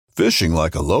Fishing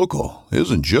like a local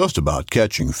isn't just about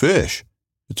catching fish.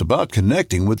 It's about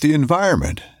connecting with the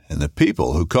environment and the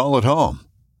people who call it home.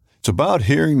 It's about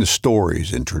hearing the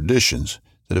stories and traditions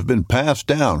that have been passed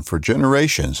down for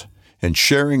generations and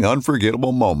sharing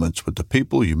unforgettable moments with the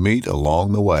people you meet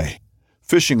along the way.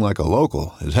 Fishing like a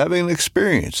local is having an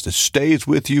experience that stays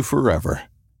with you forever.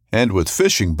 And with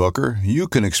Fishing Booker, you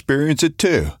can experience it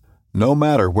too, no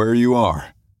matter where you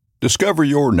are. Discover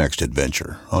your next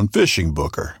adventure on Fishing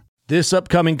Booker. This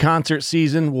upcoming concert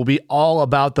season will be all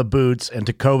about the boots, and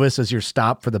Tecovas is your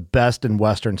stop for the best in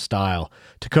Western style.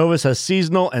 Tecovas has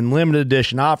seasonal and limited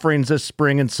edition offerings this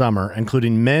spring and summer,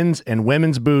 including men's and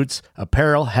women's boots,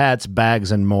 apparel, hats,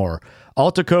 bags, and more.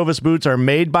 All Tecovas boots are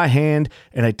made by hand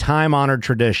in a time-honored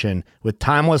tradition with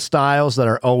timeless styles that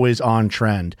are always on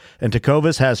trend. And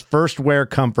Tecovas has first wear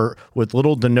comfort with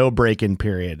little to no break-in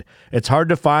period. It's hard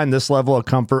to find this level of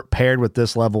comfort paired with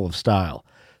this level of style.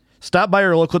 Stop by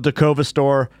your local Tecovas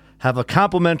store, have a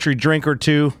complimentary drink or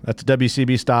two, that's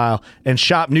WCB style, and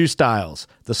shop new styles.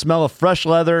 The smell of fresh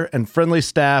leather and friendly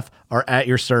staff are at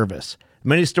your service.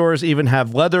 Many stores even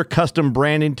have leather custom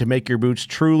branding to make your boots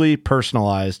truly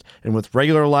personalized. And with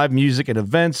regular live music and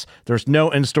events, there's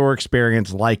no in-store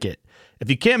experience like it.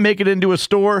 If you can't make it into a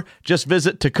store, just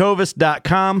visit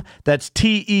tecovas.com. That's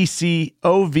TECOVAS.com.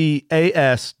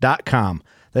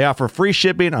 They offer free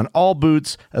shipping on all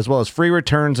boots, as well as free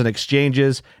returns and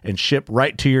exchanges, and ship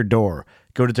right to your door.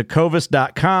 Go to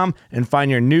tecovas.com and find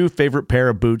your new favorite pair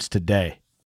of boots today.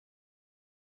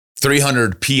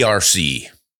 300 PRC,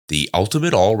 the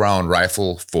ultimate all-round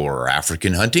rifle for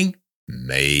African hunting?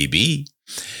 Maybe.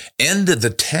 And the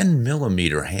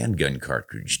 10mm handgun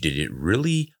cartridge, did it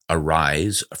really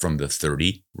arise from the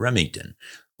 .30 Remington?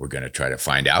 We're going to try to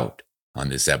find out on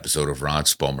this episode of Ron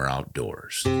Spomer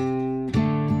Outdoors.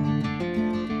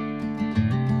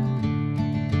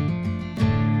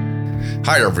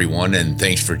 Hi, everyone, and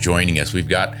thanks for joining us. We've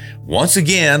got, once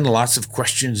again, lots of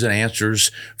questions and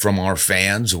answers from our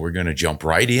fans. We're going to jump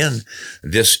right in.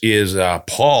 This is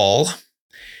Paul,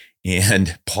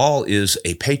 and Paul is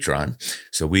a patron,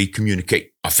 so we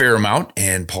communicate a fair amount,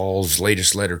 and Paul's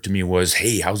latest letter to me was,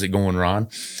 "Hey, how's it going, Ron?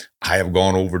 I have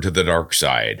gone over to the dark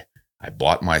side. I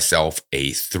bought myself a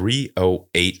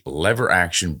 308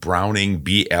 lever-action Browning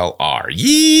BLR.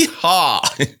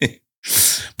 Yeehaw!"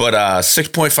 But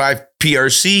 6.5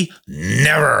 PRC,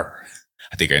 never.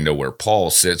 I think I know where Paul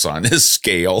sits on this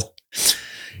scale.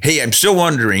 Hey, I'm still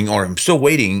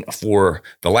waiting for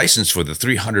the license for the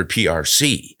 300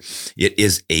 PRC. It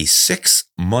is a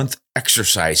 6-month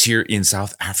exercise here in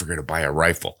South Africa to buy a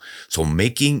rifle. So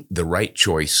making the right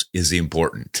choice is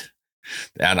important.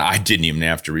 And I didn't even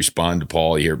have to respond to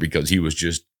Paul here because he was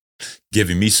just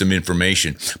giving me some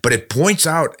information. But it points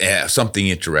out something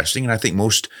interesting, and I think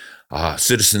most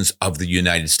citizens of the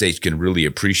United States can really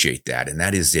appreciate that. And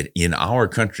that is that in our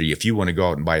country, if you want to go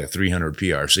out and buy a 300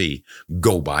 PRC,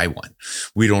 go buy one.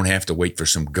 We don't have to wait for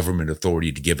some government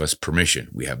authority to give us permission.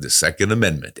 We have the Second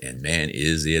Amendment, and man,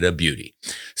 is it a beauty.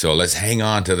 So let's hang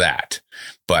on to that.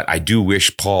 But I do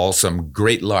wish Paul some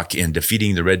great luck in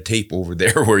defeating the red tape over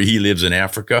there where he lives in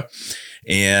Africa,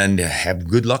 and have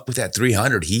good luck with that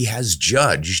 300. He has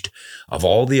judged of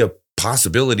all the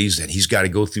possibilities that he's got to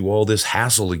go through all this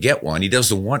hassle to get one. He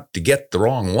doesn't want to get the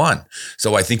wrong one.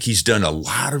 So I think he's done a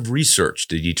lot of research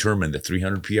to determine the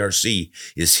 300 PRC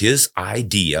is his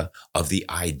idea of the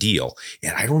ideal.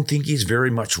 And I don't think he's very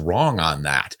much wrong on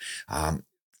that.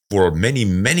 For many,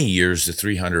 many years, the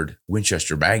 300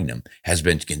 Winchester Magnum has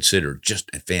been considered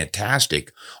just a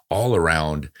fantastic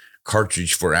all-around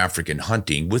cartridge for African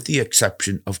hunting, with the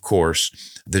exception, of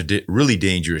course, the really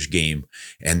dangerous game.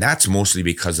 And that's mostly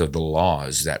because of the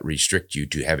laws that restrict you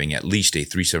to having at least a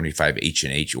 375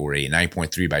 H&H or a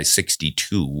 9.3 by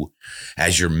 62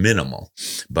 as your minimal.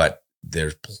 But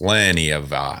there's plenty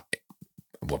of,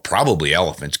 probably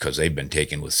elephants, because they've been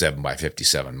taken with 7 by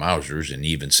 57 Mausers and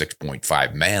even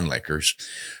 6.5 Mannlichers.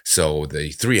 So the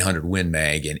 300 Win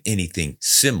Mag and anything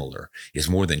similar is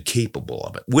more than capable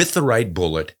of it, with the right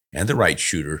bullet and the right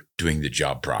shooter doing the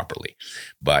job properly.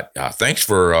 But thanks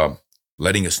for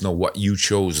letting us know what you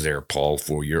chose there, Paul,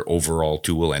 for your overall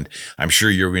tool. And I'm sure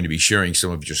you're going to be sharing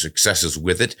some of your successes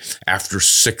with it after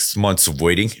 6 months of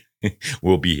waiting.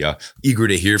 We'll be eager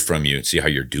to hear from you and see how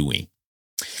you're doing.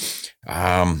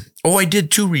 I did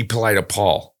too reply to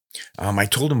Paul. I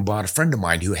told him about a friend of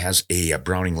mine who has a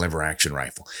Browning lever action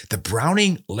rifle. The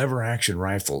Browning lever action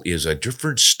rifle is a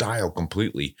different style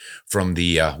completely from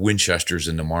the Winchesters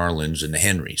and the Marlins and the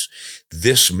Henrys.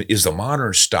 This is the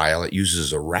modern style. It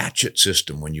uses a ratchet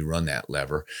system when you run that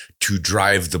lever to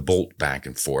drive the bolt back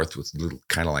and forth with little,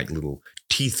 kind of like little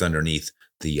teeth underneath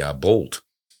the bolt.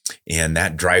 and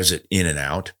that drives it in and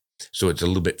out. So it's a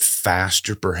little bit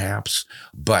faster perhaps,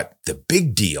 but the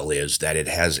big deal is that it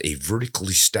has a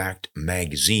vertically stacked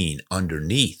magazine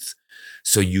underneath.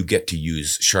 So you get to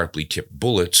use sharply tipped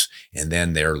bullets, and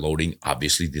then they're loading,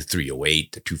 obviously, the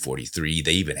 308, the 243.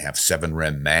 They even have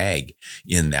 7-rem mag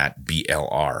in that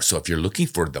BLR. So if you're looking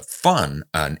for the fun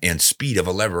and speed of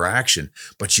a lever action,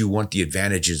 but you want the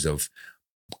advantages of,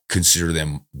 consider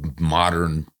them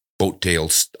modern boat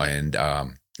tails and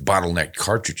bottleneck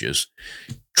cartridges,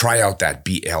 try out that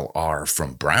BLR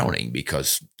from Browning,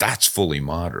 because that's fully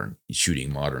modern,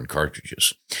 shooting modern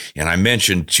cartridges. And I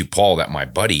mentioned to Paul that my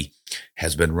buddy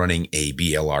has been running a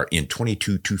BLR in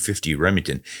 22-250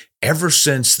 Remington ever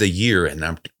since the year, and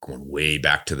I'm going way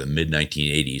back to the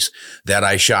mid-1980s, that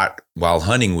I shot while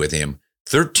hunting with him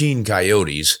 13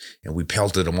 coyotes, and we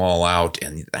pelted them all out.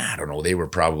 And I don't know, they were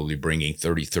probably bringing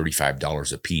 $30,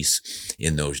 $35 a piece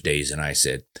in those days. And I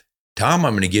said, Tom,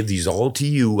 I'm going to give these all to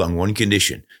you on one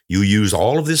condition. You use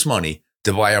all of this money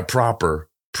to buy a proper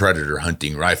predator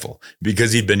hunting rifle,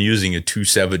 because he'd been using a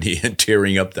 270 and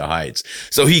tearing up the hides.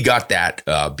 So he got that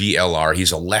BLR.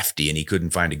 He's a lefty, and he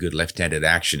couldn't find a good left-handed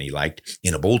action he liked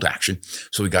in a bolt action.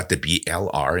 So he got the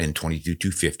BLR in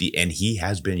 22-250, and he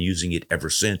has been using it ever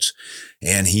since.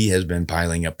 And he has been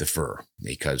piling up the fur,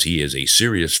 because he is a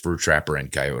serious fur trapper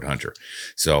and coyote hunter.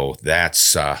 So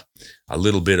that's a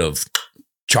little bit of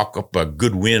chalk up a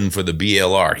good win for the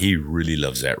BLR. He really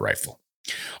loves that rifle.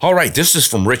 All right, this is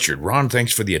from Richard. Ron,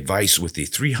 thanks for the advice with the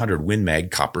 300 Win Mag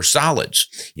copper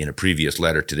solids. In a previous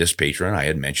letter to this patron, I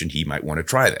had mentioned he might want to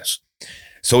try this.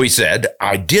 So he said,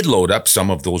 I did load up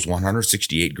some of those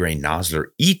 168 grain Nosler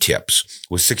E-tips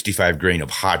with 65 grain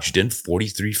of Hodgdon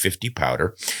 4350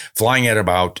 powder, flying at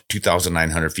about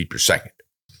 2,900 feet per second.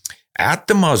 At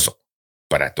the muzzle,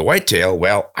 but at the whitetail,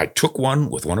 well, I took one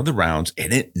with one of the rounds,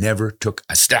 and it never took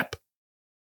a step.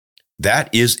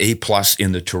 That is a plus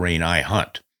in the terrain I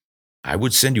hunt. I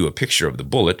would send you a picture of the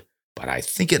bullet, but I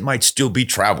think it might still be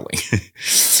traveling.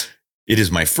 It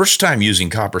is my first time using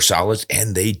copper solids,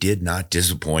 and they did not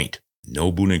disappoint.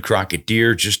 No Boone and Crockett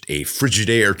deer, just a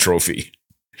Frigidaire trophy.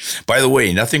 By the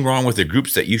way, nothing wrong with the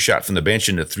groups that you shot from the bench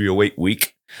in the 308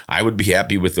 week. I would be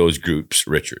happy with those groups,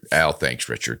 Richard. Al, thanks,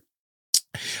 Richard.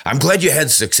 I'm glad you had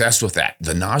success with that.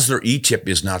 The Nosler E-tip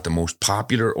is not the most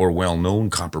popular or well-known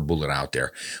copper bullet out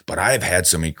there, but I've had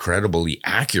some incredibly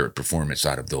accurate performance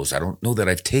out of those. I don't know that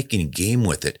I've taken game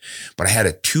with it, but I had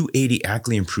a 280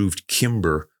 Ackley improved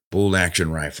Kimber bolt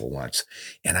action rifle once,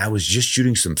 and I was just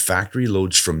shooting some factory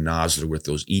loads from Nosler with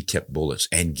those E-tip bullets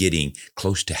and getting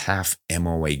close to half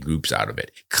MOA groups out of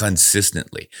it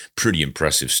consistently. Pretty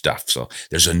impressive stuff. So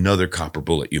there's another copper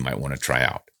bullet you might want to try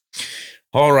out.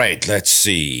 All right, let's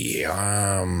see.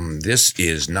 This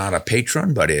is not a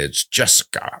patron, but it's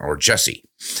Jessica or Jessie.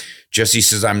 Jessie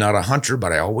says, I'm not a hunter,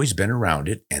 but I always been around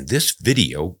it. And this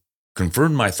video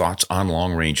confirmed my thoughts on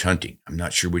long-range hunting. I'm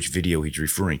not sure which video he's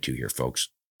referring to here, folks.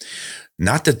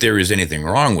 Not that there is anything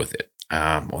wrong with it.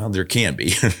 Well, there can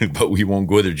be, but we won't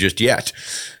go there just yet.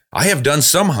 I have done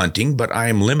some hunting, but I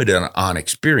am limited on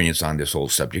experience on this whole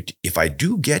subject. If I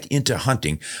do get into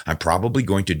hunting, I'm probably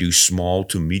going to do small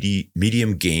to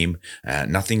medium game,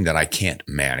 nothing that I can't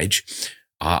manage.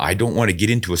 I don't want to get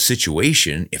into a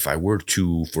situation if I were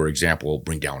to, for example,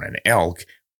 bring down an elk.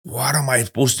 What am I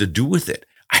supposed to do with it?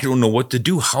 I don't know what to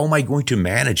do. How am I going to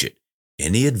manage it?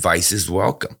 Any advice is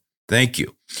welcome. Thank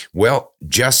you. Well,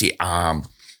 Jesse,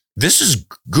 this is a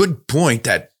good point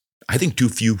that I think too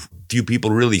few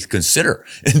people really consider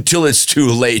until it's too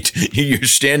late. You're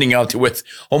standing out there with,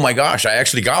 oh my gosh, I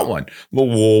actually got one. Well,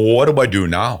 what do I do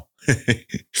now?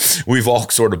 We've all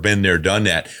sort of been there, done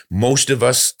that. Most of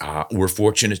us were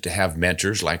fortunate to have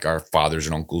mentors like our fathers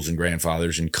and uncles and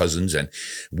grandfathers and cousins, and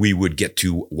we would get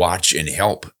to watch and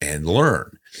help and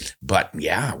learn. But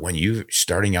yeah, when you're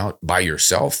starting out by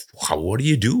yourself, what do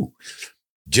you do?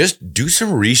 Just do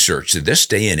some research. In this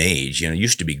day and age, it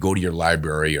used to be go to your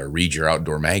library or read your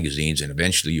outdoor magazines, and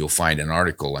eventually you'll find an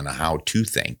article and a how-to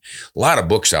thing. A lot of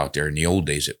books out there in the old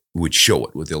days that would show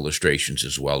it with illustrations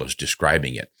as well as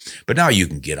describing it. But now you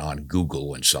can get on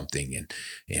Google and something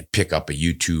and pick up a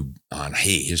YouTube on,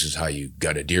 hey, this is how you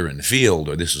got a deer in the field,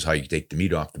 or this is how you take the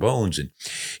meat off the bones. And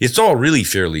it's all really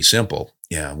fairly simple,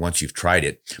 once you've tried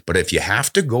it. But if you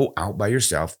have to go out by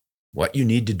yourself, what you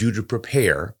need to do to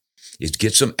prepare is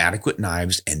get some adequate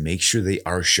knives and make sure they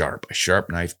are sharp. A sharp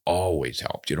knife always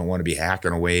helps. You don't want to be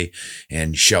hacking away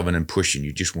and shoving and pushing.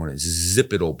 You just want to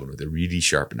zip it open with a really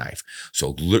sharp knife.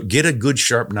 So get a good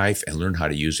sharp knife and learn how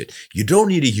to use it. You don't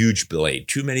need a huge blade.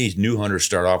 Too many new hunters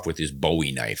start off with this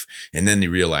Bowie knife, and then they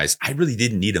realize, I really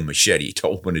didn't need a machete to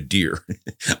open a deer.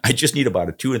 I just need about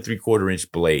a 2 3/4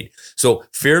 inch blade. So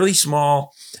fairly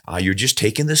small. You're just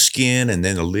taking the skin and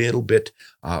then a little bit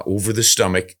over the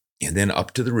stomach and then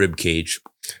up to the rib cage.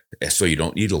 So you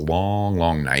don't need a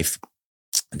long knife.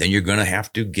 Then you're going to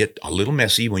have to get a little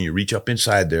messy when you reach up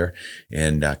inside there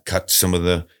and cut some of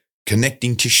the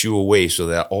connecting tissue away so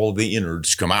that all the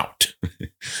innards come out.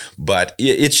 But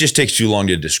it just takes too long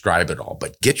to describe it all.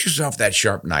 But get yourself that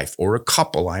sharp knife or a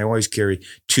couple. I always carry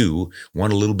two,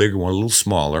 one a little bigger, one a little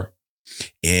smaller,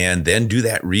 and then do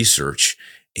that research.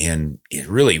 And it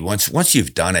really, once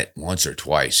you've done it once or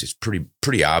twice, it's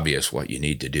pretty obvious what you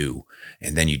need to do.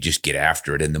 And then you just get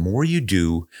after it. And the more you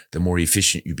do, the more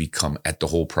efficient you become at the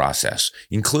whole process,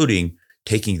 including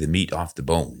taking the meat off the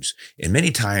bones. And many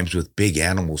times with big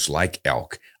animals like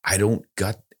elk, I don't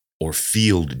gut or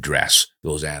field dress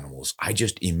those animals. I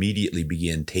just immediately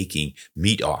begin taking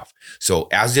meat off. So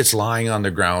as it's lying on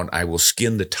the ground, I will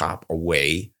skin the top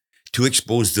away to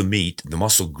expose the meat, the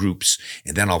muscle groups,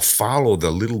 and then I'll follow the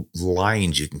little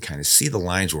lines. You can kind of see the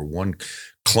lines where one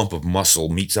clump of muscle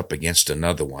meets up against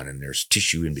another one, and there's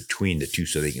tissue in between the two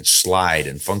so they can slide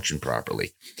and function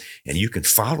properly. And you can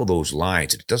follow those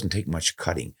lines. It doesn't take much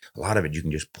cutting. A lot of it you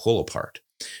can just pull apart.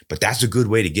 But that's a good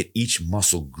way to get each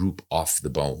muscle group off the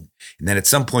bone. And then at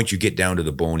some point you get down to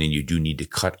the bone and you do need to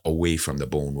cut away from the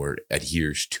bone where it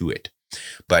adheres to it.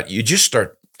 But you just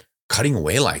start cutting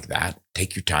away like that.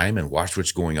 Take your time and watch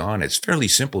what's going on. It's fairly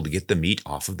simple to get the meat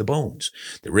off of the bones,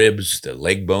 the ribs, the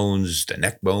leg bones, the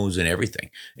neck bones, and everything.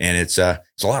 And it's a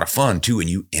lot of fun too. And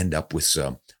you end up with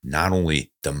not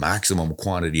only the maximum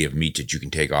quantity of meat that you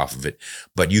can take off of it,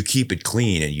 but you keep it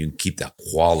clean and you can keep the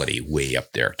quality way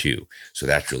up there too. So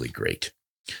that's really great.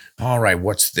 All right,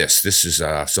 what's this? This is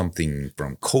something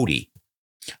from Cody.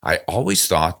 I always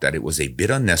thought that it was a bit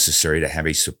unnecessary to have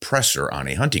a suppressor on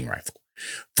a hunting rifle.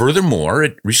 Furthermore,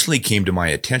 it recently came to my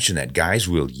attention that guys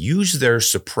will use their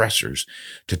suppressors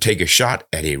to take a shot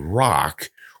at a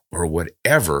rock or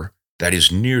whatever that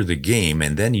is near the game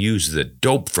and then use the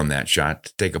dope from that shot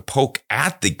to take a poke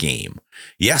at the game.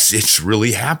 Yes, it's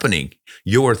really happening.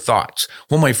 Your thoughts?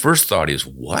 Well, my first thought is,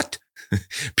 what?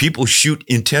 People shoot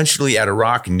intentionally at a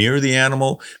rock near the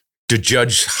animal to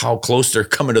judge how close they're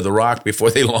coming to the rock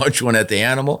before they launch one at the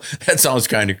animal? That sounds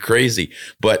kind of crazy,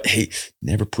 but hey,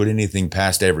 never put anything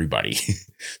past everybody.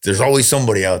 There's always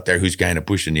somebody out there who's kind of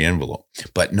pushing the envelope.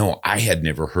 But no, I had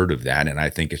never heard of that, and I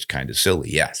think it's kind of silly,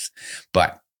 yes.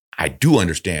 But I do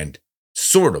understand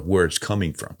sort of where it's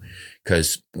coming from,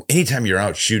 because anytime you're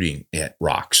out shooting at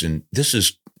rocks, and this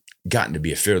has gotten to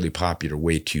be a fairly popular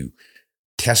way to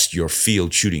test your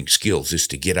field shooting skills, is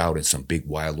to get out in some big,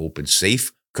 wild, open,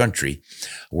 safe country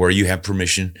where you have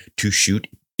permission to shoot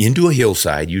into a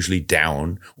hillside, usually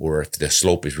down, or if the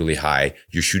slope is really high,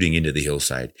 you're shooting into the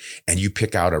hillside, and you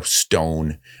pick out a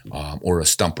stone or a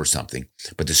stump or something.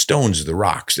 But the stones, the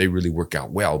rocks, they really work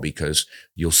out well because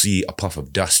you'll see a puff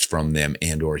of dust from them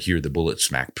and or hear the bullet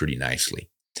smack pretty nicely.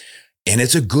 And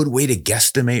it's a good way to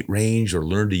guesstimate range or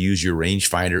learn to use your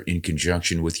rangefinder in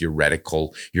conjunction with your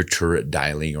reticle, your turret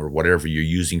dialing, or whatever you're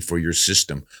using for your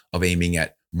system of aiming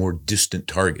at more distant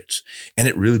targets. And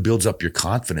it really builds up your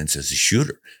confidence as a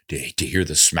shooter to hear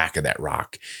the smack of that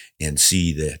rock and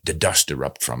see the dust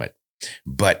erupt from it.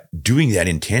 But doing that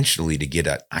intentionally to get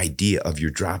an idea of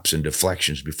your drops and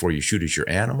deflections before you shoot at your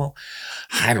animal,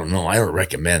 I don't know. I don't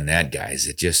recommend that, guys.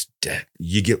 It just,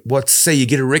 you get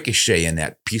a ricochet and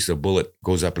that piece of bullet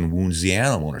goes up and wounds the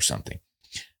animal or something.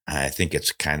 I think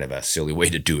it's kind of a silly way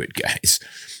to do it, guys.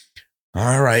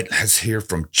 All right, let's hear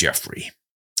from Jeffrey.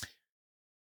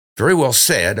 Very well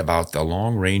said about the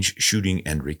long-range shooting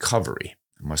and recovery.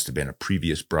 It must have been a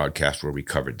previous broadcast where we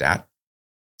covered that.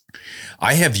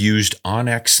 I have used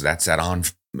Onyx, that's that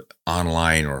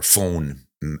online or phone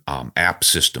app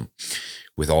system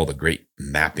with all the great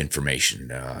map information.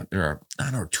 There are, I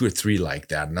don't know, 2 or 3 like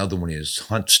that. Another one is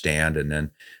Hunt Stand, and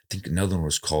then I think another one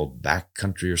was called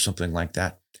Backcountry or something like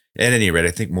that. At any rate,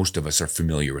 I think most of us are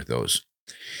familiar with those.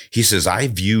 He says,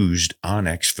 I've used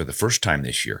Onyx for the first time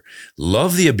this year.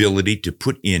 Love the ability to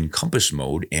put in compass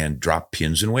mode and drop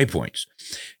pins and waypoints.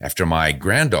 After my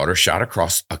granddaughter shot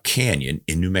across a canyon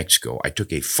in New Mexico, I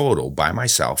took a photo by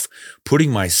myself,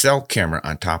 putting my cell camera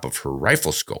on top of her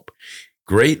rifle scope.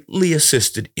 Greatly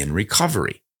assisted in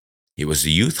recovery. It was a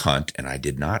youth hunt, and I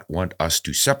did not want us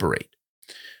to separate.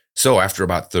 So after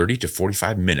about 30 to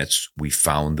 45 minutes, we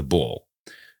found the bull.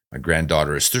 My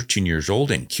granddaughter is 13 years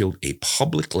old and killed a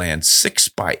public land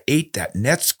 6x8 that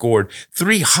net scored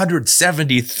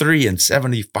 373 and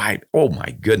 75. Oh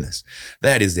my goodness.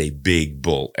 That is a big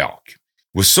bull elk. It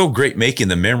was so great making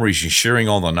the memories and sharing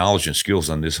all the knowledge and skills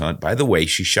on this hunt. By the way,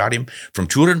 she shot him from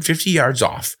 250 yards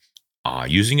off,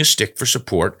 using a stick for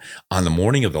support on the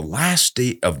morning of the last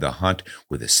day of the hunt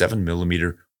with a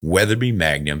 7mm Weatherby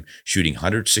Magnum, shooting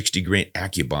 160 grain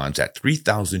AccuBonds at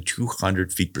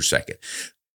 3,200 feet per second.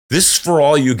 This is for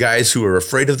all you guys who are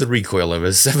afraid of the recoil of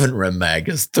a 7 mag.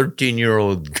 A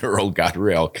 13-year-old girl got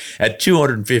her elk at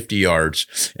 250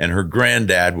 yards, and her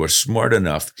granddad was smart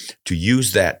enough to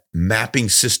use that mapping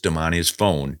system on his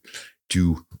phone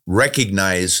to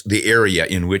recognize the area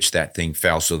in which that thing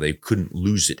fell so they couldn't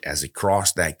lose it as it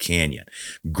crossed that canyon.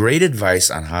 Great advice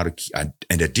on how to, an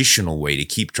additional way to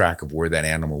keep track of where that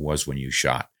animal was when you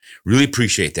shot. Really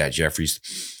appreciate that, Jeffries.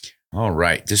 All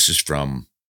right, this is from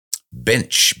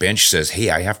Bench. Bench says, hey,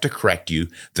 I have to correct you.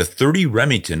 The 30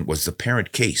 Remington was the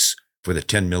parent case for the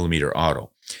 10mm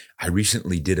auto. I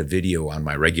recently did a video on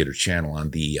my regular channel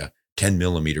on the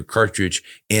 10mm cartridge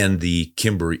and the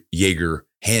Kimber Jaeger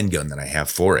handgun that I have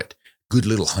for it. Good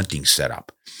little hunting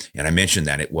setup. And I mentioned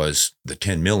that it was, the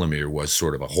 10mm was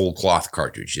sort of a whole cloth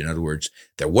cartridge. In other words,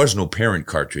 there was no parent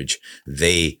cartridge.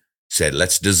 They said,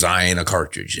 let's design a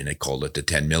cartridge, and they called it the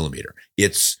 10mm.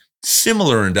 It's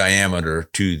similar in diameter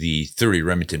to the 30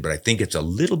 Remington, but I think it's a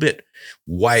little bit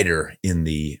wider at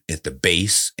the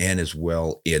base and as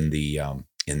well in the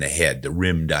head, the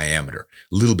rim diameter,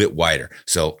 a little bit wider.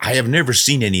 So I have never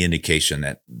seen any indication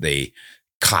that they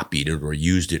copied it or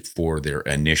used it for their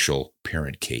initial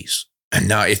parent case. And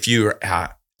now, if you're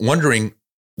wondering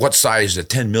what size the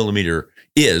 10mm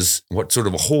is, what sort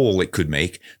of a hole it could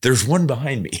make, there's one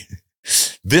behind me.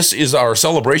 This is our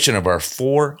celebration of our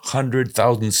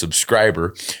 400,000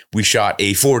 subscriber. We shot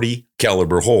a 40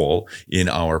 caliber hole in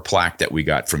our plaque that we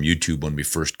got from YouTube when we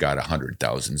first got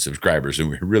 100,000 subscribers, and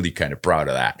we're really kind of proud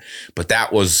of that. But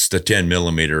that was the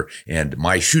 10mm, and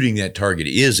my shooting that target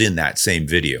is in that same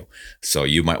video. So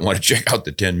you might want to check out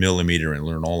the 10mm and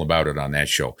learn all about it on that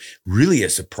show. Really a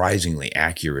surprisingly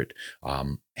accurate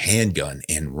handgun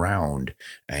and round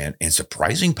and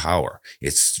surprising power.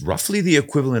 It's roughly the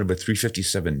equivalent of a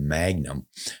 357 Magnum,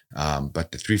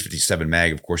 but the 357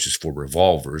 Mag, of course, is for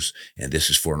revolvers, and this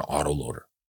is for an autoloader.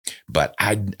 But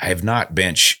I have not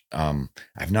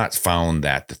I've not found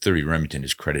that the 30 Remington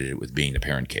is credited with being the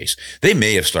parent case. They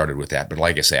may have started with that, but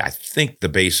like I say, I think the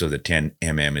base of the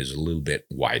 10mm is a little bit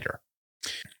wider.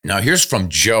 Now here's from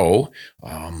Joe.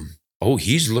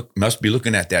 Must be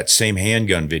looking at that same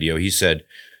handgun video. He said,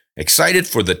 excited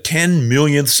for the 10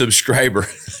 millionth subscriber.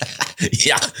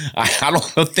 Yeah, I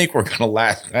don't think we're going to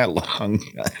last that long.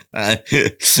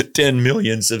 10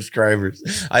 million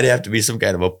subscribers. I'd have to be some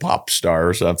kind of a pop star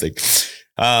or something.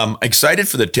 Excited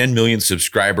for the 10 millionth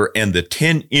subscriber and the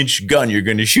 10-inch gun you're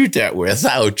going to shoot that with.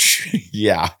 Ouch.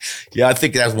 Yeah, I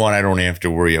think that's one I don't have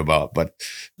to worry about, but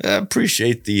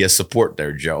appreciate the support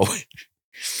there, Joe.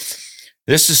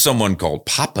 This is someone called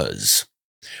Papas.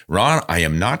 Ron, I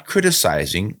am not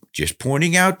criticizing, just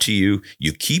pointing out to you,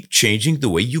 you keep changing the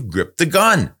way you grip the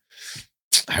gun.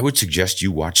 I would suggest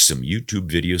you watch some YouTube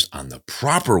videos on the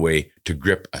proper way to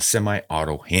grip a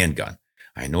semi-auto handgun.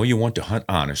 I know you want to hunt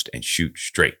honest and shoot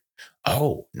straight.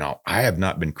 Oh, no, I have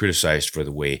not been criticized for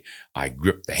the way I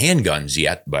grip the handguns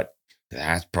yet, but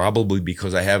that's probably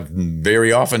because I have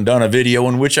very often done a video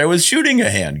in which I was shooting a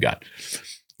handgun.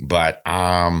 But,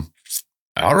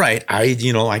 all right,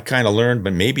 I kind of learned,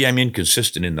 but maybe I'm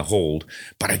inconsistent in the hold,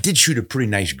 but I did shoot a pretty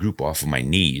nice group off of my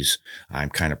knees. I'm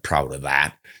kind of proud of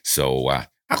that. So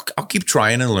I'll keep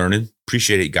trying and learning.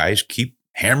 Appreciate it, guys. Keep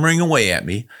hammering away at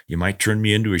me. You might turn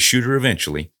me into a shooter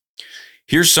eventually.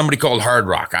 Here's somebody called Hard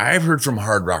Rock. I've heard from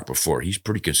Hard Rock before. He's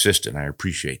pretty consistent. I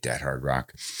appreciate that, Hard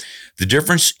Rock. The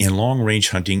difference in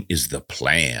long-range hunting is the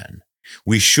plan.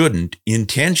 We shouldn't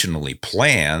intentionally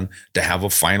plan to have a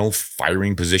final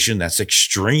firing position that's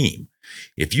extreme.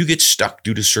 If you get stuck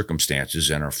due to circumstances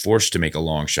and are forced to make a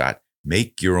long shot,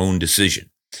 make your own decision.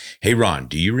 Hey, Ron,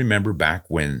 do you remember back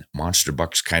when monster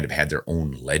bucks kind of had their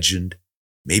own legend?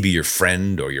 Maybe your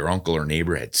friend or your uncle or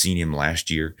neighbor had seen him last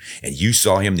year, and you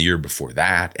saw him the year before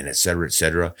that, and et cetera, et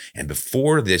cetera. And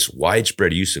before this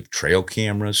widespread use of trail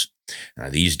cameras,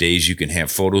 these days you can have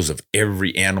photos of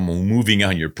every animal moving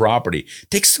on your property.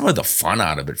 Take some of the fun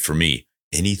out of it for me.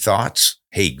 Any thoughts?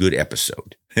 Hey, good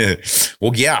episode.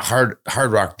 Well, yeah, Hard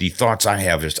Rock, the thoughts I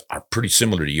have are pretty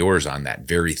similar to yours on that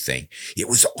very thing. It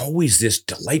was always this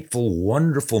delightful,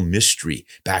 wonderful mystery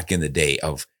back in the day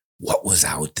of what was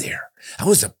out there. I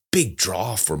was a big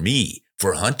draw for me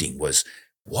for hunting was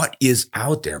what is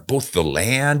out there, both the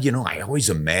land, I always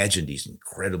imagined these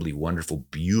incredibly wonderful,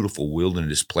 beautiful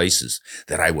wilderness places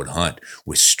that I would hunt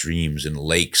with streams and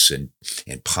lakes and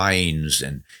pines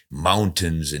and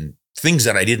mountains and things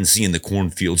that I didn't see in the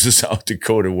cornfields of South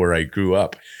Dakota where I grew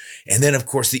up. And then, of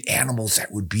course, the animals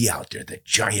that would be out there, the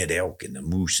giant elk and the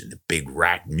moose and the big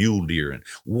rack mule deer and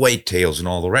whitetails and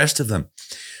all the rest of them.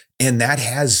 And that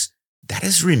has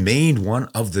remained one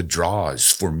of the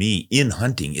draws for me in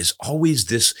hunting, is always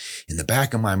this in the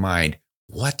back of my mind: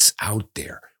 what's out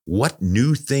there? What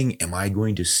new thing am I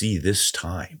going to see this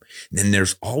time? And then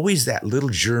there's always that little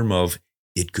germ of,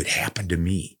 it could happen to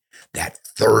me. That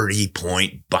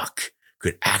 30-point buck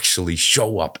could actually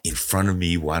show up in front of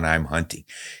me when I'm hunting.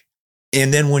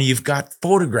 And then when you've got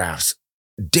photographs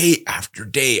day after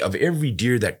day of every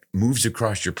deer that moves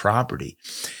across your property,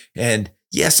 and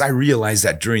yes, I realize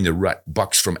that during the rut,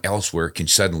 bucks from elsewhere can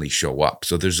suddenly show up.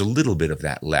 So there's a little bit of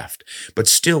that left. But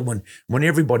still, when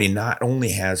everybody not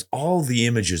only has all the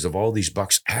images of all these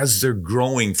bucks as they're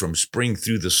growing from spring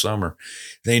through the summer,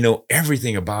 they know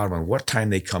everything about them and what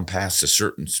time they come past a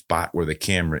certain spot where the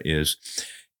camera is.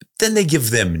 Then they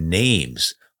give them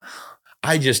names.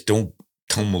 I just don't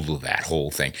tumble to that whole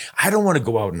thing. I don't want to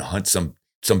go out and hunt some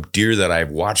deer that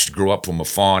I've watched grow up from a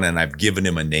fawn and I've given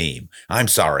him a name. I'm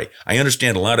sorry. I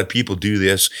understand a lot of people do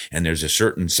this, and there's a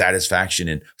certain satisfaction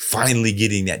in finally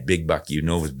getting that big buck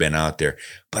has been out there.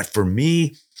 But for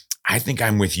me, I think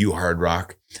I'm with you, Hard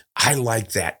Rock. I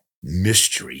like that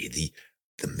mystery,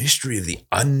 the mystery of the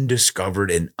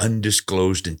undiscovered and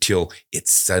undisclosed until it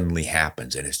suddenly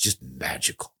happens, and it's just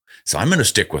magical. So I'm going to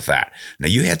stick with that. Now,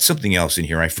 you had something else in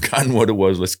here. I've forgotten what it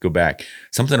was. Let's go back.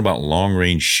 Something about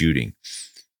long-range shooting.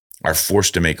 Are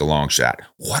forced to make a long shot.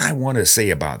 What I want to say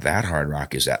about that, Hard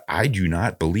Rock, is that I do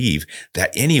not believe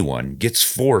that anyone gets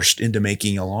forced into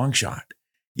making a long shot.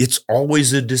 It's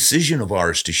always a decision of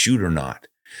ours to shoot or not.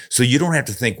 So you don't have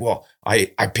to think, well, I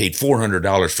paid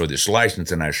 $400 for this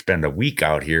license and I spend a week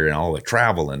out here and all the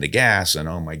travel and the gas and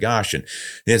oh my gosh, and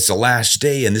it's the last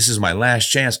day and this is my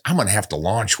last chance. I'm going to have to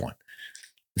launch one.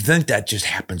 I think that just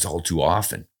happens all too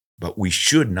often, but we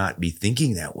should not be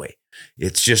thinking that way.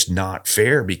 It's just not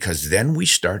fair, because then we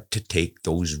start to take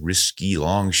those risky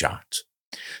long shots.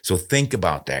 So think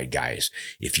about that, guys.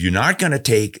 If you're not going to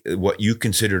take what you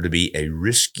consider to be a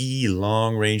risky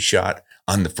long range shot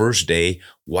on the first day,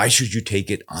 why should you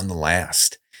take it on the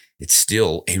last? It's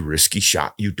still a risky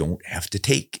shot you don't have to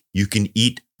take. You can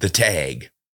eat the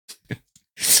tag.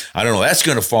 I don't know. That's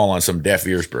going to fall on some deaf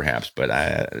ears perhaps, but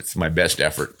it's my best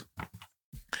effort.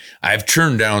 I've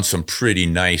turned down some pretty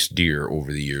nice deer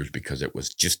over the years because it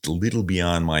was just a little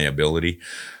beyond my ability.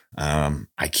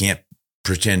 I can't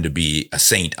pretend to be a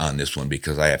saint on this one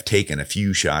because I have taken a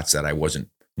few shots that I wasn't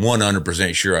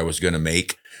 100% sure I was going to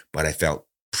make, but I felt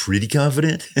pretty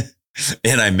confident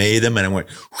and I made them and I went,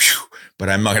 whew, but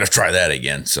I'm not going to try that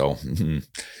again. So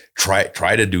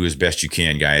try to do as best you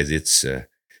can, guys. It's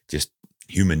just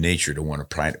human nature to want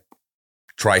to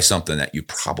try something that you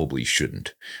probably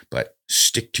shouldn't, but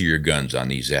stick to your guns on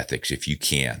these ethics if you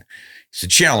can. It's a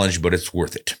challenge, but it's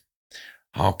worth it.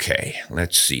 Okay,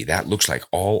 let's see. That looks like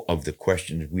all of the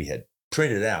questions we had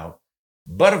printed out.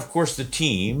 But of course, the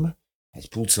team has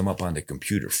pulled some up on the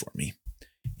computer for me.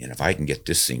 And if I can get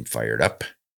this thing fired up,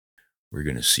 we're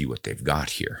going to see what they've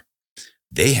got here.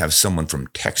 They have someone from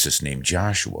Texas named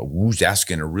Joshua who's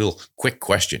asking a real quick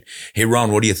question. Hey,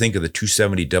 Ron, what do you think of the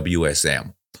 270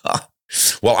 WSM?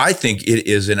 Well, I think it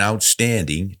is an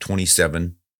outstanding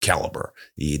 27 caliber.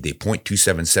 The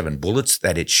 .277 bullets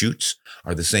that it shoots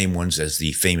are the same ones as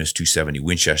the famous 270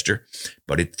 Winchester,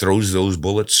 but it throws those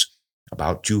bullets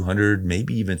about 200,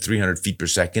 maybe even 300 feet per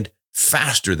second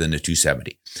faster than the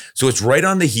 270. So it's right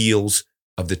on the heels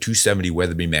of the 270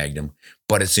 Weatherby Magnum,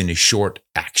 but it's in a short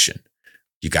action.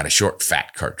 You got a short,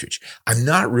 fat cartridge. I'm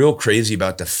not real crazy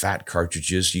about the fat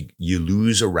cartridges. You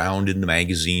lose a round in the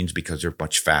magazines because they're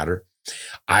much fatter.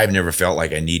 I've never felt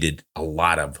like I needed a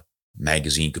lot of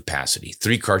magazine capacity.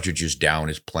 3 cartridges down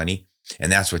is plenty,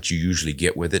 and that's what you usually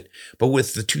get with it. But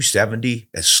with the 270,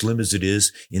 as slim as it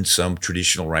is, in some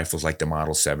traditional rifles like the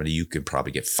Model 70, you can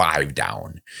probably get 5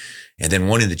 down, and then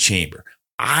 1 in the chamber.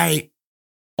 I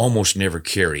almost never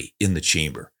carry in the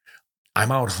chamber.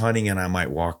 I'm out hunting and I might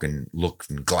walk and look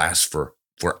in glass for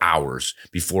hours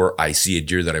before I see a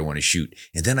deer that I want to shoot.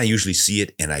 And then I usually see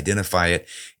it and identify it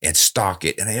and stalk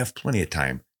it. And I have plenty of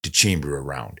time to chamber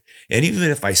around. And even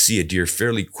if I see a deer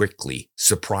fairly quickly,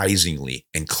 surprisingly,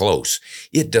 and close,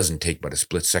 it doesn't take but a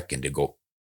split second to go,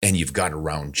 and you've got a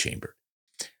round chambered.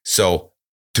 So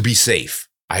to be safe,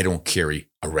 I don't carry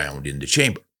a round in the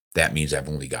chamber. that means I've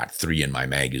only got 3 in my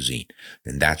magazine.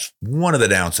 And that's one of the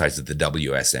downsides of the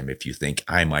WSM if you think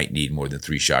I might need more than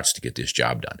 3 shots to get this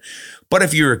job done. But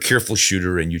if you're a careful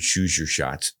shooter and you choose your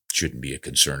shots, it shouldn't be a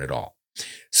concern at all.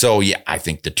 So yeah, I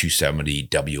think the 270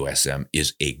 WSM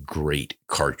is a great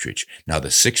cartridge. Now the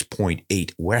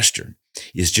 6.8 Western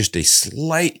is just a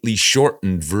slightly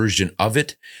shortened version of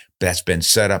it that's been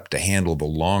set up to handle the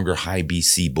longer high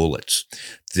BC bullets.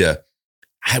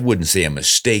 I wouldn't say a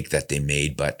mistake that they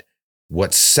made, but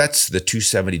what sets the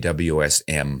 270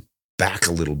 WSM back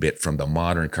a little bit from the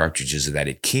modern cartridges is that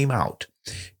it came out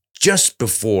just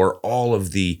before all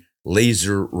of the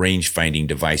laser range finding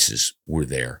devices were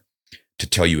there to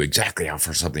tell you exactly how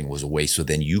far something was away. So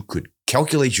then you could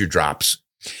calculate your drops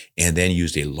and then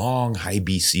use a long high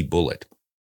BC bullet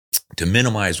to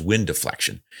minimize wind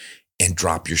deflection and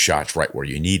drop your shots right where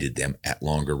you needed them at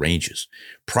longer ranges.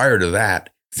 Prior to that,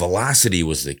 velocity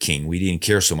was the king. We didn't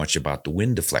care so much about the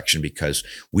wind deflection because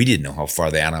we didn't know how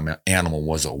far the animal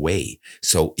was away.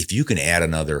 So if you can add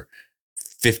another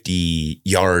 50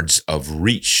 yards of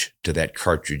reach to that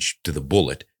cartridge, to the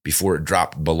bullet, before it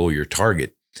dropped below your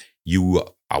target, you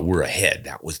were ahead.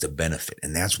 That was the benefit.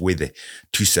 And that's the way the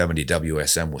 270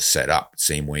 WSM was set up,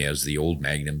 same way as the old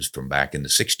Magnums from back in the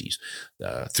 60s.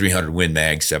 300 Win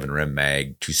Mag, 7 Rem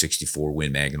Mag, 264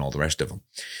 Win Mag, and all the rest of them.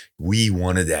 We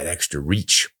wanted that extra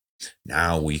reach.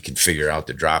 Now we can figure out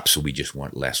the drop, so we just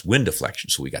want less wind deflection.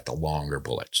 So we got the longer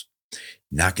bullets.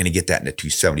 Not going to get that in the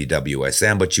 270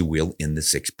 WSM, but you will in the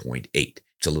 6.8.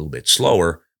 It's a little bit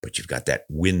slower, but you've got that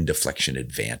wind deflection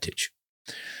advantage.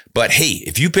 But hey,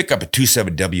 if you pick up a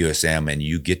 270 WSM and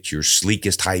you get your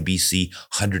sleekest high BC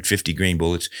 150 grain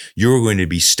bullets, you're going to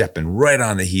be stepping right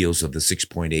on the heels of the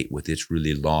 6.8 with its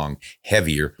really long,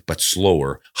 heavier, but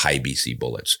slower high BC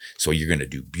bullets. So you're going to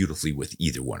do beautifully with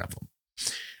either one of them.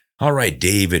 All right,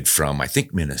 David from, I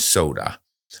think, Minnesota.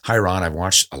 Hi, Ron. I've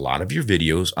watched a lot of your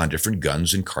videos on different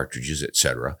guns and cartridges,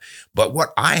 etc. But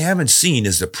what I haven't seen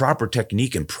is the proper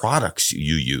technique and products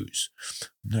you use.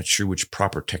 I'm not sure which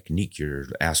proper technique you're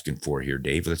asking for here,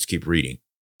 Dave. Let's keep reading.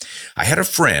 I had a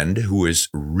friend who is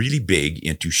really big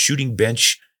into shooting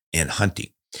bench and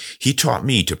hunting. He taught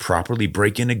me to properly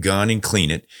break in a gun and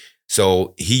clean it.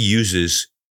 So he uses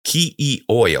Key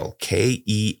Oil,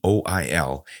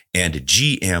 Keoil, and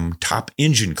GM Top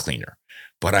Engine Cleaner.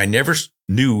 But I never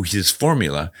knew his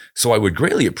formula, so I would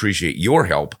greatly appreciate your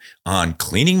help on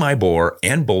cleaning my bore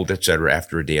and bolt, etc.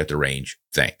 after a day at the range.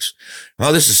 Thanks.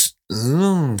 Well, this is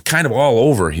kind of all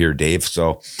over here, Dave.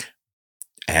 So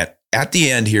at the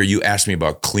end here, you asked me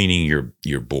about cleaning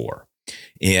your bore,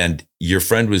 and your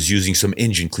friend was using some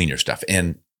engine cleaner stuff.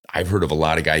 And I've heard of a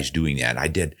lot of guys doing that.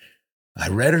 I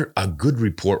read a good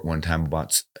report one time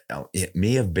about, it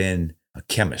may have been a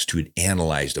chemist who had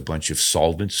analyzed a bunch of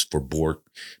solvents for bore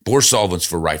solvents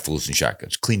for rifles and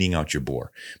shotguns, cleaning out your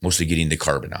bore, mostly getting the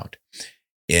carbon out.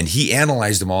 And he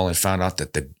analyzed them all and found out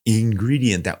that the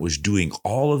ingredient that was doing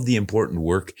all of the important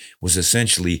work was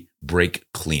essentially brake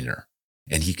cleaner.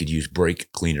 And he could use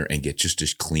brake cleaner and get just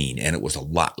as clean. And it was a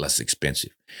lot less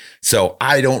expensive. So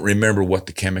I don't remember what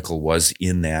the chemical was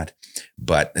in that,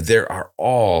 but there are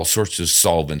all sorts of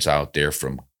solvents out there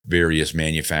from various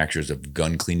manufacturers of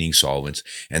gun cleaning solvents,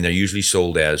 and they're usually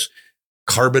sold as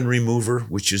carbon remover,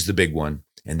 which is the big one,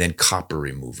 and then copper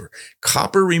remover.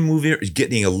 Copper remover is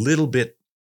getting a little bit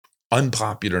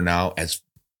unpopular now as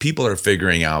people are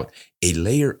figuring out a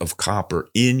layer of copper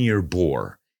in your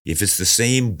bore. If it's the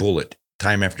same bullet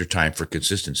time after time for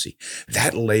consistency,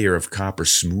 that layer of copper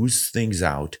smooths things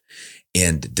out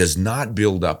and does not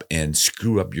build up and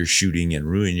screw up your shooting and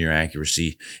ruin your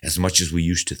accuracy as much as we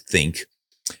used to think.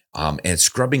 And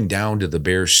scrubbing down to the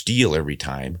bare steel every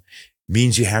time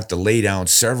means you have to lay down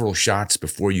several shots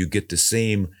before you get the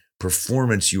same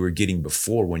performance you were getting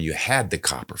before when you had the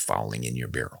copper fouling in your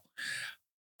barrel.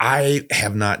 I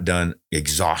have not done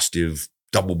exhaustive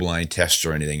double-blind tests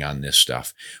or anything on this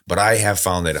stuff, but I have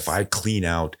found that if I clean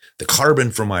out the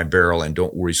carbon from my barrel and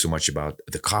don't worry so much about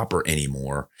the copper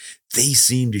anymore, they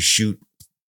seem to shoot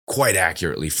quite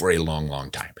accurately for a long,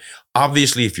 long time.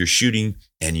 Obviously, if you're shooting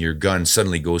and your gun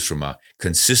suddenly goes from a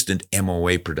consistent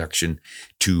MOA production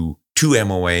to 2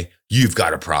 MOA, you've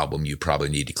got a problem. You probably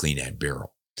need to clean that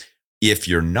barrel. If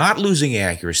you're not losing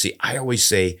accuracy, I always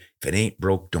say, if it ain't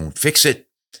broke, don't fix it.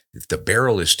 If the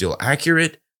barrel is still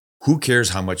accurate, who cares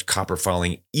how much copper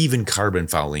fouling, even carbon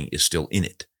fouling, is still in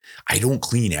it? I don't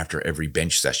clean after every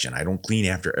bench session. I don't clean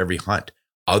after every hunt,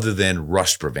 other than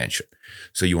rust prevention.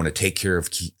 So you want to take care of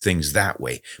things that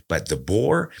way. But the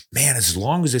bore, man, as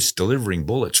long as it's delivering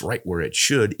bullets right where it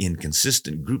should in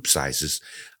consistent group sizes,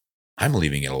 I'm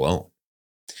leaving it alone.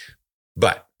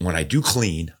 But when I do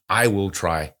clean, I will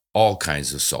try all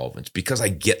kinds of solvents because I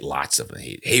get lots of them.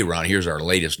 Hey, Ron, here's our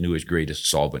latest, newest, greatest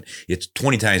solvent. It's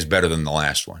 20 times better than the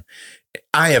last one.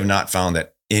 I have not found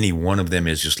that any one of them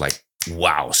is just like,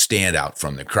 wow, stand out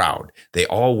from the crowd. They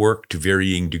all work to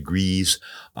varying degrees.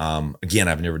 Again,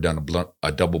 I've never done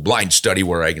a double-blind study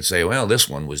where I can say, well, this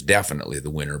one was definitely the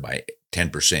winner by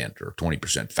 10% or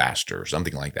 20% faster or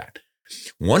something like that.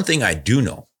 One thing I do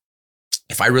know,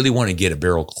 if I really want to get a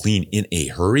barrel clean in a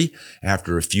hurry,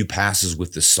 after a few passes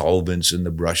with the solvents and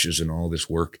the brushes and all this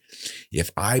work,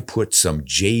 if I put some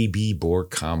JB Bore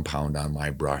compound on my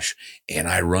brush and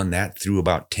I run that through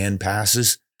about 10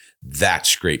 passes, that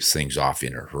scrapes things off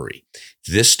in a hurry.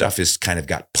 This stuff is kind of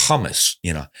got pumice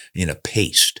in a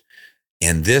paste.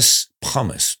 And this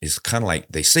pumice is kind of like,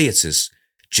 they say it's as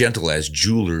gentle as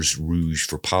jeweler's rouge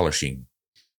for polishing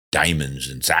diamonds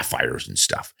and sapphires and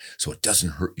stuff. So it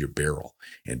doesn't hurt your barrel.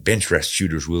 And bench rest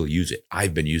shooters will use it.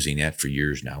 I've been using that for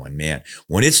years now. And man,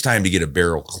 when it's time to get a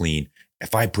barrel clean,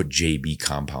 if I put JB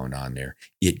compound on there,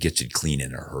 it gets it clean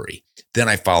in a hurry. Then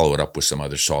I follow it up with some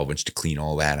other solvents to clean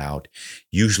all that out.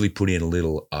 Usually put in a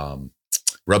little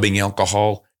rubbing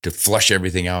alcohol to flush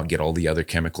everything out, get all the other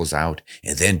chemicals out,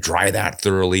 and then dry that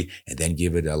thoroughly, and then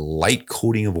give it a light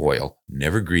coating of oil,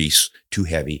 never grease, too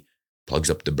heavy, plugs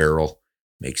up the barrel,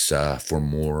 makes for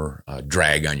more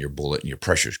drag on your bullet and your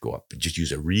pressures go up. But just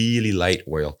use a really light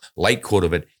oil, light coat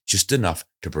of it, just enough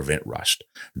to prevent rust.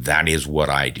 That is what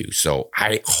I do. So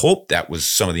I hope that was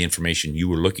some of the information you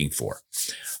were looking for.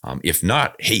 If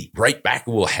not, hey, right back,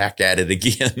 we'll hack at it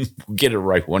again. We'll get it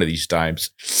right one of these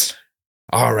times.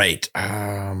 All right.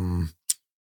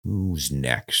 Who's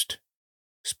next?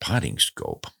 Spotting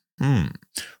scope. Ron,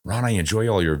 I enjoy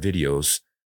all your videos.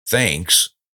 Thanks.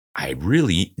 I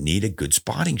really need a good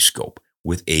spotting scope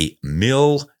with a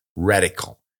mil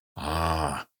reticle.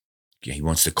 He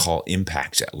wants to call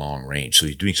impacts at long range. So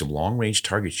he's doing some long range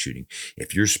target shooting.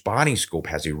 If your spotting scope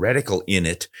has a reticle in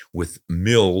it with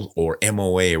mil or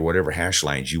MOA or whatever hash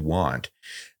lines you want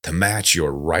to match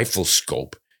your rifle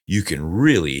scope, you can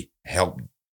really help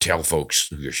tell folks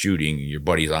who you're shooting. Your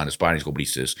buddy's on a spotting scope, but he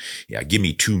says, yeah, give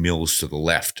me 2 mils to the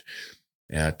left.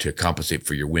 To compensate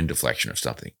for your wind deflection or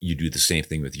something. You do the same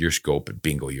thing with your scope and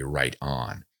bingo, you're right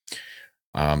on.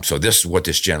 So this is what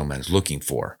this gentleman is looking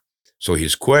for. So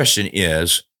his question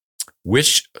is,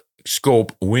 which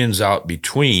scope wins out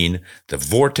between the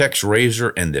Vortex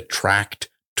Razor and the Tracked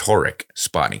Toric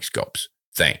spotting scopes?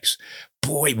 Thanks.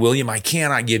 Boy, William, I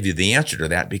cannot give you the answer to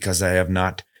that because I have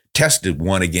not tested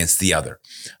one against the other.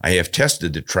 I have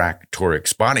tested the Tracked Toric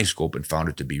spotting scope and found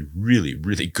it to be really,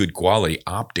 really good quality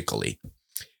optically.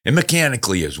 And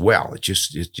mechanically as well. It's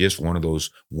just one of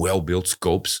those well-built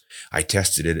scopes. I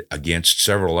tested it against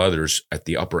several others at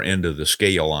the upper end of the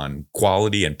scale on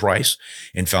quality and price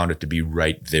and found it to be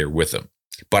right there with them.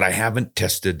 But I haven't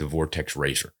tested the Vortex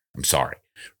Razor. I'm sorry.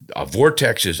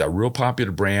 Vortex is a real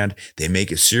popular brand. They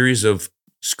make a series of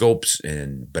scopes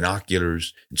and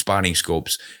binoculars and spotting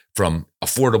scopes from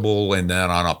affordable and then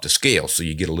on up to scale. So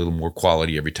you get a little more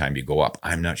quality every time you go up.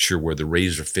 I'm not sure where the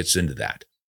Razor fits into that.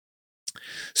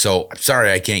 So I'm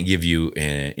sorry I can't give you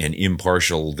an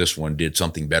impartial, this one did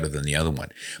something better than the other one.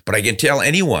 But I can tell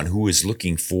anyone who is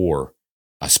looking for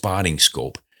a spotting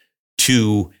scope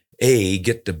to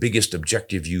get the biggest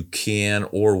objective you can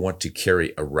or want to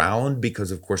carry around,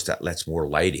 because of course that lets more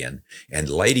light in. And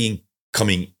lighting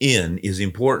coming in is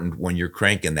important when you're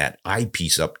cranking that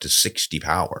eyepiece up to 60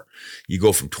 power. You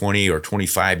go from 20 or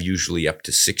 25 usually up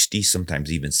to 60, sometimes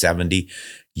even 70.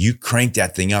 You crank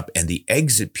that thing up and the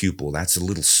exit pupil, that's a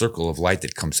little circle of light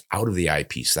that comes out of the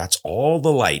eyepiece. That's all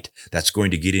the light that's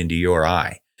going to get into your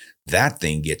eye. That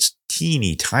thing gets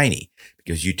teeny tiny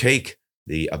because you take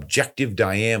the objective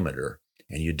diameter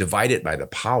and you divide it by the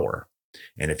power.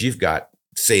 And if you've got,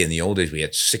 say in the old days, we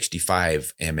had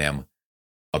 65 mm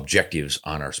objectives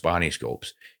on our spotting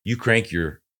scopes, you crank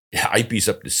your eyepiece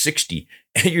up to 60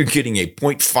 and you're getting a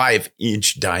 0.5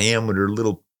 inch diameter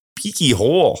little peaky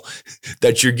hole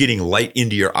that you're getting light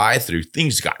into your eye through.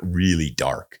 Things got really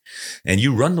dark. And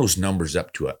you run those numbers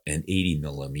up to an 80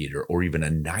 millimeter or even a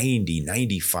 90,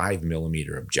 95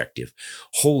 millimeter objective.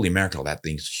 Holy mackerel, that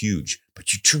thing's huge.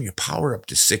 But you turn your power up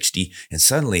to 60 and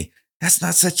suddenly that's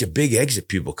not such a big exit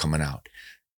pupil coming out.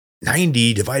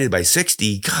 90 divided by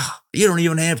 60, God, you don't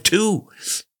even have 2.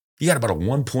 You got about a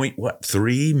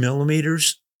 1.3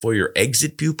 millimeters for your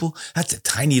exit pupil. That's a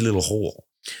tiny little hole.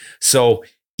 So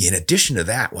in addition to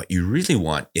that, what you really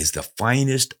want is the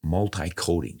finest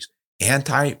multi-coatings,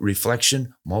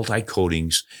 anti-reflection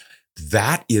multi-coatings.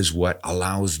 That is what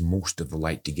allows most of the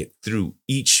light to get through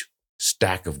each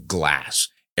stack of glass.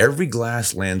 Every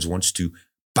glass lens wants to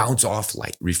bounce off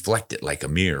light, reflect it like a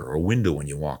mirror or a window when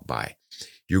you walk by.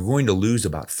 You're going to lose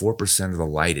about 4% of the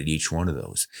light at each one of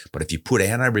those. But if you put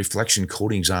anti-reflection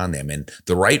coatings on them, and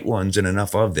the right ones and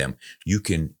enough of them, you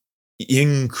can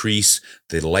increase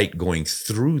the light going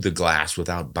through the glass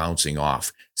without bouncing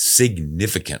off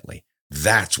significantly.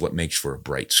 That's what makes for a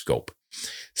bright scope.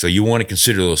 So you want to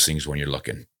consider those things when you're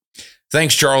looking.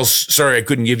 Thanks, Charles. Sorry I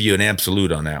couldn't give you an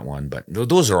absolute on that one, but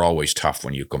those are always tough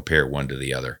when you compare one to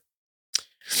the other.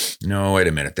 No, wait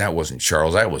a minute. That wasn't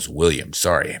Charles. That was William.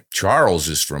 Sorry. Charles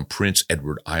is from Prince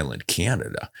Edward Island,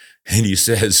 Canada. And he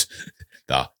says,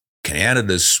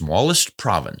 Canada's smallest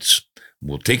province.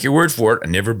 We'll take your word for it.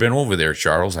 I've never been over there,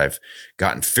 Charles. I've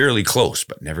gotten fairly close,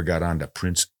 but never got onto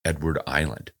Prince Edward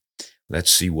Island.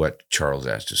 Let's see what Charles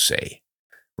has to say.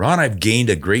 Ron, I've gained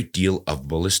a great deal of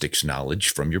ballistics knowledge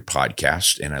from your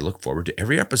podcast, and I look forward to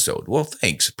every episode. Well,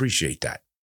 thanks. Appreciate that.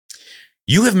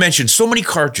 You have mentioned so many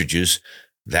cartridges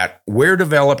that were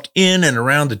developed in and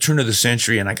around the turn of the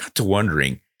century, and I got to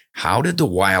wondering, how did the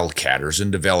wildcatters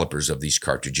and developers of these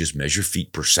cartridges measure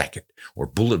feet per second or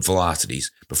bullet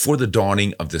velocities before the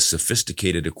dawning of the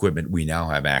sophisticated equipment we now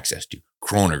have access to,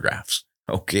 chronographs?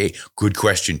 Okay, good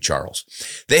question, Charles.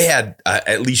 They had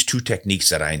at least two techniques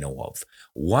that I know of.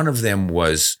 One of them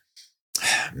was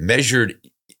measured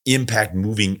impact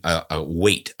moving a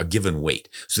weight, a given weight.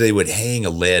 So they would hang a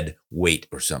lead weight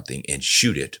or something and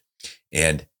shoot it,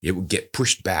 and it would get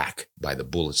pushed back by the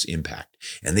bullet's impact.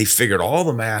 And they figured all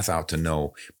the math out to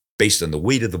know, based on the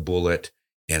weight of the bullet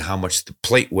and how much the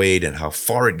plate weighed and how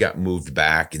far it got moved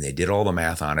back, and they did all the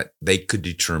math on it, they could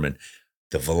determine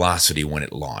the velocity when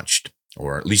it launched,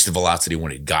 or at least the velocity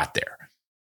when it got there.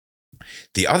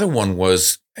 The other one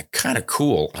was a kind of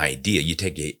cool idea. You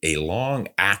take a long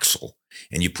axle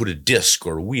and you put a disc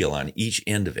or a wheel on each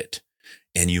end of it,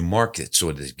 and you mark it so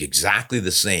it is exactly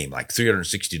the same, like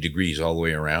 360 degrees all the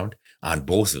way around on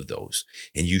both of those.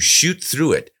 And you shoot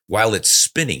through it while it's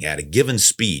spinning at a given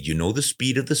speed. You know the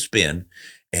speed of the spin,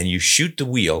 and you shoot the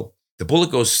wheel. The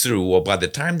bullet goes through. Well, by the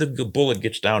time the bullet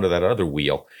gets down to that other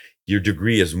wheel, your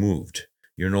degree has moved.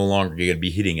 You're no longer going to be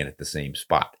hitting it at the same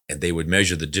spot. And they would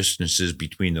measure the distances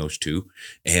between those two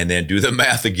and then do the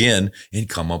math again and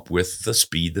come up with the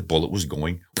speed the bullet was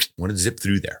going when it zipped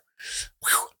through there.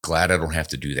 Whew, glad I don't have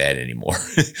to do that anymore.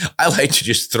 I like to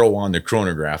just throw on the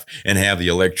chronograph and have the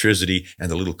electricity and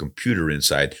the little computer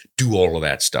inside do all of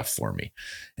that stuff for me.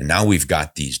 And now we've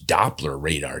got these Doppler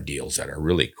radar deals that are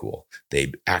really cool.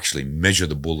 They actually measure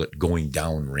the bullet going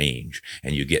down range,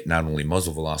 and you get not only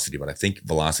muzzle velocity, but I think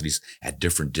velocities at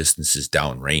different distances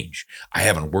down range. I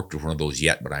haven't worked with one of those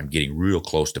yet, but I'm getting real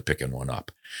close to picking one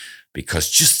up. Because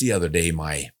just the other day,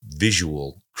 my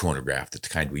visual chronograph, the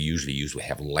kind we usually use, we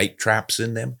have light traps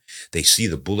in them. They see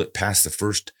the bullet pass the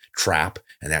first trap,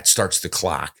 and that starts the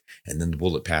clock. And then the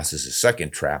bullet passes the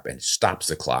second trap and stops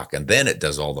the clock. And then it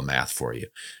does all the math for you.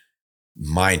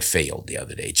 Mine failed the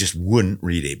other day. It just wouldn't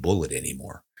read a bullet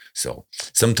anymore. So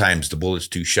sometimes the bullet's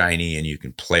too shiny and you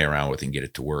can play around with it and get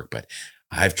it to work. But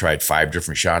I've tried 5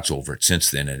 different shots over it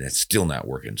since then, and it's still not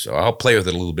working. So I'll play with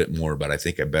it a little bit more, but I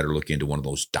think I better look into one of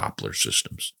those Doppler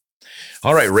systems.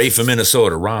 All right, Ray from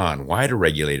Minnesota. Ron, why do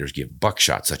regulators give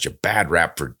buckshot such a bad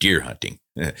rap for deer hunting?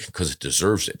 Because it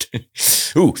deserves it.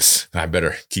 Ooh, I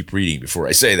better keep reading before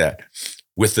I say that.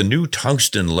 With the new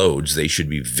tungsten loads, they should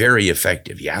be very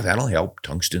effective. Yeah, that'll help.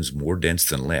 Tungsten's more dense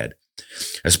than lead,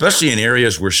 especially in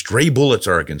areas where stray bullets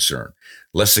are a concern.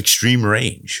 Less extreme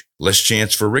range, less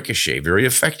chance for ricochet, very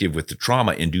effective with the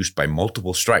trauma induced by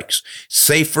multiple strikes.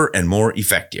 Safer and more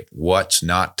effective. What's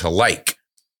not to like?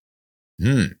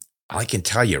 I can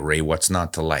tell you, Ray, what's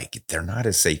not to like. They're not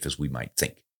as safe as we might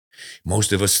think.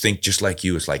 Most of us think just like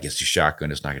you. It's like it's a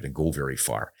shotgun. It's not going to go very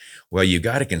far. Well, you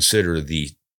got to consider the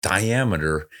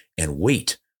diameter and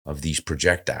weight of these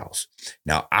projectiles.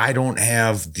 Now, I don't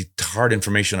have the hard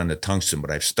information on the tungsten,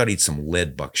 but I've studied some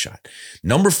lead buckshot.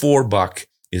 Number 4 buck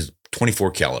is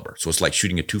 24 caliber. So it's like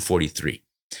shooting a 243.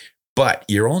 But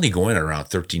you're only going at around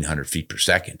 1,300 feet per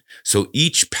second. So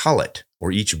each pellet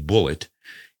or each bullet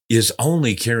is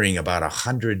only carrying about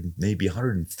 100, maybe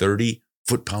 130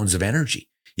 foot-pounds of energy.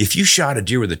 If you shot a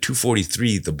deer with a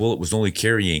 243, the bullet was only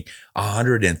carrying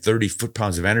 130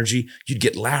 foot-pounds of energy, you'd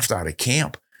get laughed out of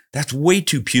camp. That's way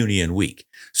too puny and weak.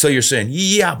 So you're saying,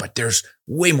 yeah, but there's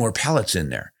way more pellets in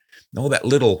there. No, that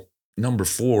little number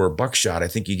 4 buckshot, I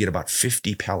think you get about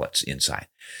 50 pellets inside.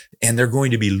 And they're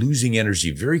going to be losing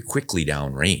energy very quickly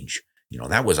down range. You know,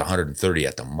 that was 130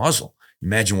 at the muzzle.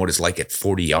 Imagine what it's like at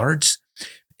 40 yards.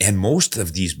 And most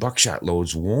of these buckshot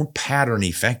loads won't pattern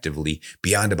effectively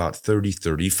beyond about 30,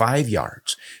 35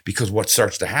 yards. Because what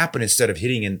starts to happen, instead of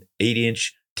hitting an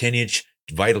 8-inch, 10-inch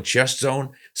vital chest zone,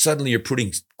 suddenly you're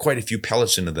putting quite a few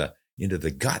pellets into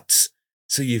the guts.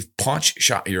 So you've punch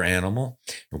shot your animal,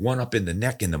 one up in the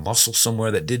neck, in the muscle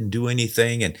somewhere that didn't do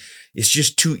anything. And it's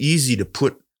just too easy to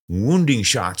put wounding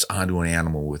shots onto an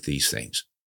animal with these things.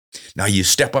 Now you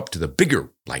step up to the bigger,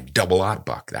 like double aught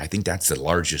buck. I think that's the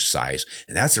largest size,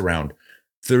 and that's around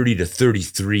 30 to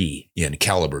 33 in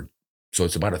caliber. So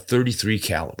it's about a 33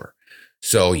 caliber.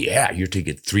 So yeah, you're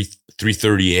taking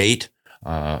 338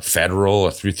 Federal,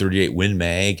 a 338 Win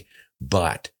Mag,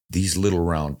 but these little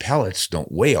round pellets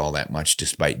don't weigh all that much,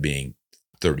 despite being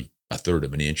a third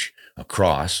of an inch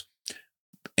across.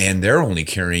 And they're only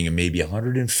carrying maybe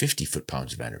 150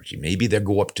 foot-pounds of energy. Maybe they'll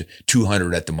go up to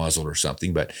 200 at the muzzle or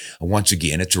something. But once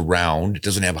again, it's a round. It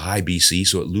doesn't have a high BC,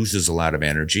 so it loses a lot of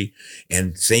energy.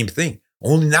 And same thing.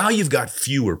 Only now you've got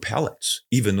fewer pellets,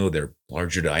 even though they're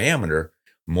larger diameter.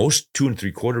 Most 2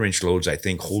 3/4 inch loads, I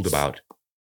think, hold about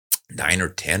 9 or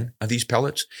 10 of these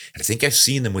pellets. And I think I've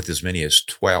seen them with as many as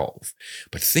 12.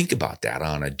 But think about that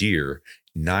on a deer.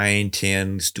 9,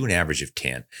 10, let's do an average of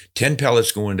 10. 10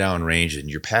 pellets going down range, and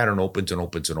your pattern opens and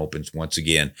opens and opens. Once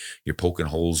again, you're poking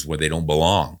holes where they don't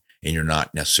belong, and you're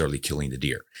not necessarily killing the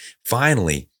deer.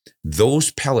 Finally,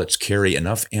 those pellets carry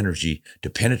enough energy to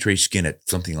penetrate skin at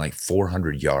something like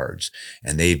 400 yards,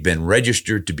 and they've been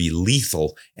registered to be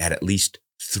lethal at least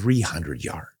 300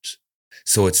 yards.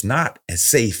 So it's not as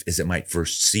safe as it might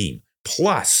first seem.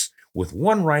 Plus, with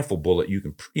one rifle bullet, you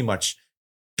can pretty much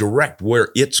direct where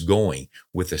it's going.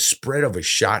 With a spread of a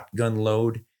shotgun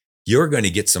load, you're going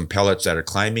to get some pellets that are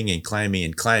climbing and climbing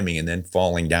and climbing and then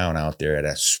falling down out there at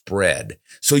a spread.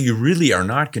 So you really are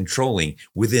not controlling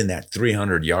within that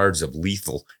 300 yards of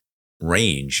lethal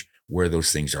range where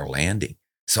those things are landing.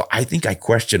 So I think I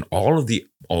question all of the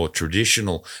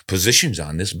traditional positions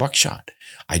on this buckshot.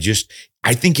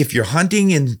 I think if you're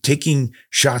hunting and taking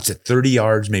shots at 30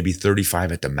 yards, maybe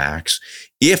 35 at the max,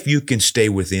 if you can stay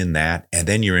within that, and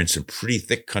then you're in some pretty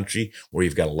thick country where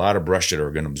you've got a lot of brush that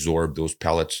are going to absorb those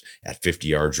pellets at 50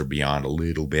 yards or beyond a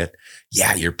little bit,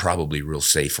 yeah, you're probably real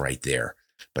safe right there.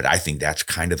 But I think that's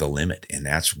kind of the limit, and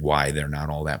that's why they're not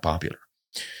all that popular.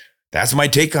 That's my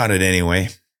take on it anyway.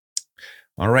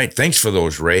 All right. Thanks for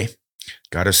those, Ray.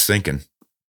 Got us thinking.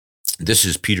 This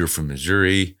is Peter from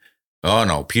Missouri. Oh,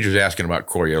 no. Peter's asking about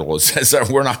Coriolis.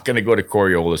 Says we're not going to go to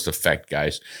Coriolis effect,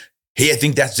 guys. Hey, I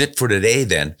think that's it for today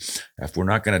then. If we're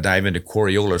not going to dive into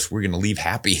Coriolis, we're going to leave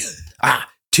happy.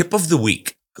 Tip of the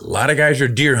week. A lot of guys are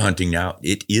deer hunting now.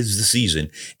 It is the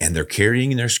season, and they're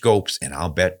carrying their scopes, and I'll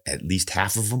bet at least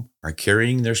half of them are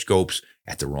carrying their scopes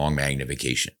at the wrong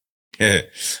magnification.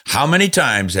 How many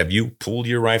times have you pulled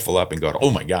your rifle up and gone, oh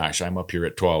my gosh, I'm up here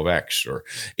at 12X or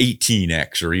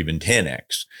 18X or even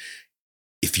 10X?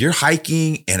 If you're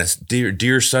hiking and a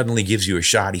deer suddenly gives you a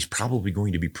shot, he's probably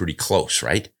going to be pretty close,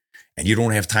 right? And you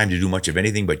don't have time to do much of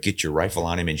anything but get your rifle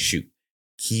on him and shoot.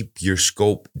 Keep your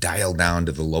scope dialed down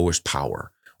to the lowest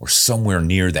power or somewhere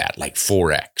near that, like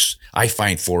 4X. I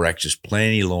find 4X is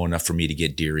plenty low enough for me to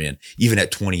get deer in, even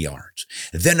at 20 yards.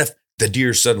 And then if the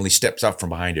deer suddenly steps up from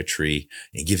behind a tree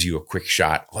and gives you a quick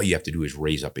shot, all you have to do is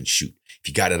raise up and shoot. If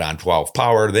you got it on 12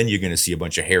 power, then you're going to see a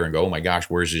bunch of hair and go, oh my gosh,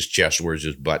 where's his chest? Where's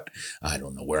his butt? I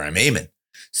don't know where I'm aiming.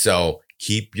 So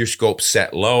keep your scope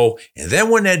set low. And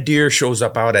then when that deer shows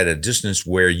up out at a distance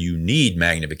where you need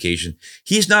magnification,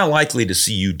 he's not likely to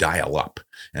see you dial up.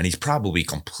 And he's probably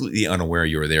completely unaware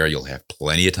you're there. You'll have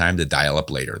plenty of time to dial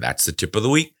up later. That's the tip of the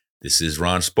week. This is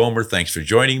Ron Spomer. Thanks for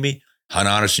joining me. Hunt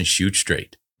honest and shoot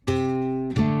straight.